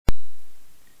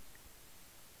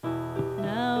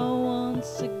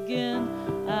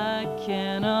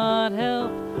cannot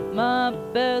help. My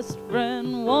best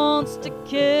friend wants to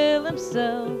kill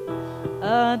himself.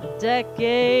 A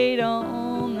decade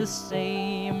on the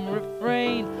same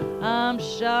refrain. I'm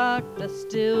shocked, I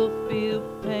still feel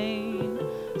pain.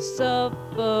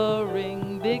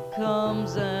 Suffering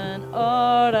becomes an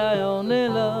art. I only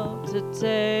love to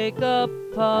take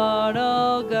apart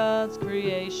all God's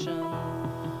creation.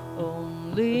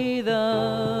 Only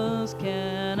thus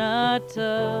can I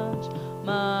touch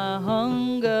my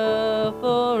hunger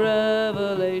for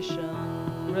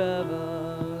revelation,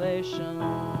 revelation.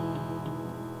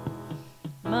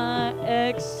 My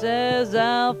ex says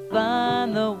I'll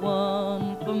find the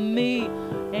one for me.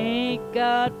 Ain't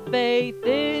got faith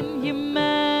in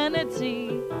humanity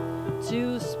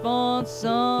to spawn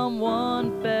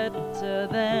someone better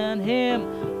than him.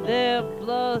 Their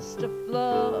bluster,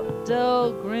 fluff,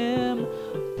 dull, grim.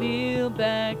 Peel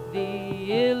back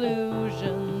the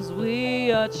illusions.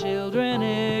 We are children,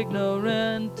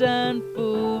 ignorant and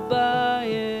fooled by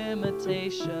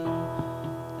imitation.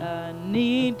 I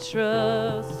need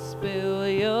trust, spill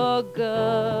your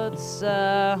guts.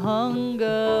 I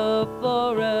hunger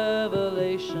for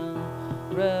revelation,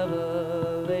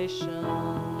 revelation.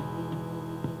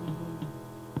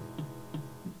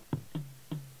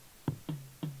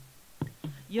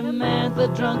 Your man's a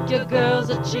drunk, your girl's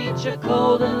a cheat, you're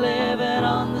cold and living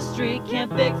on the street.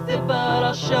 Can't fix it, but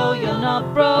I'll show you're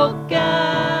not broken.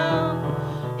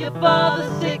 Your father's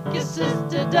sick, your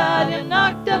sister died, you're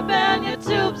knocked up and your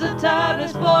tubes are tied.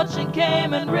 Misfortune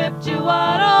came and ripped you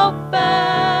wide open.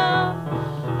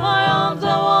 My arms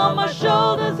are warm, my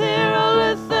shoulders here are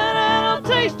listen and I'll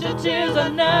taste your tears. I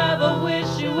never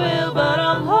wish you will, but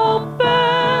I'm hoping,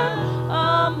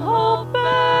 I'm hoping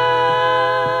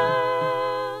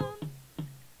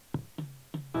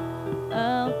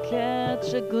I'll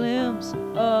catch a glimpse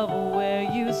of where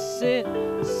you sit,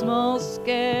 small,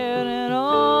 scared, and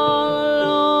all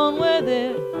alone with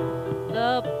it.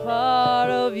 The part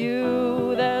of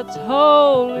you that's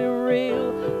wholly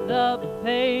real, the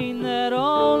pain that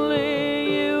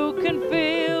only you can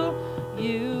feel.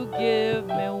 You give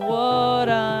me what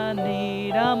I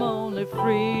need. I'm only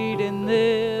freed in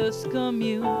this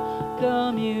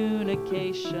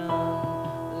communication.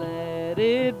 Let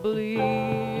it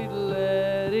bleed,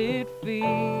 let it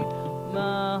feed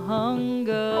my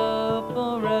hunger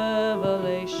for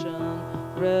revelation,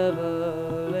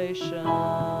 revelation.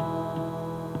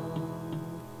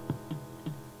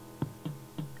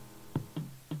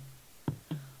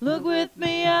 Look with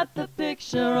me at the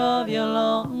picture of your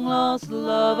long-lost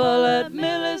lover. Let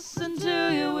me listen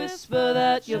to you whisper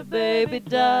that your baby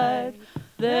died.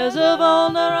 There's a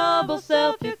vulnerable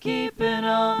self you're keeping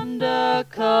under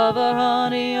cover,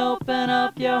 honey. Open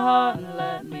up your heart and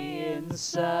let me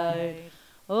inside.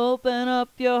 Open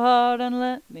up your heart and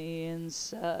let me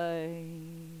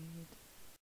inside.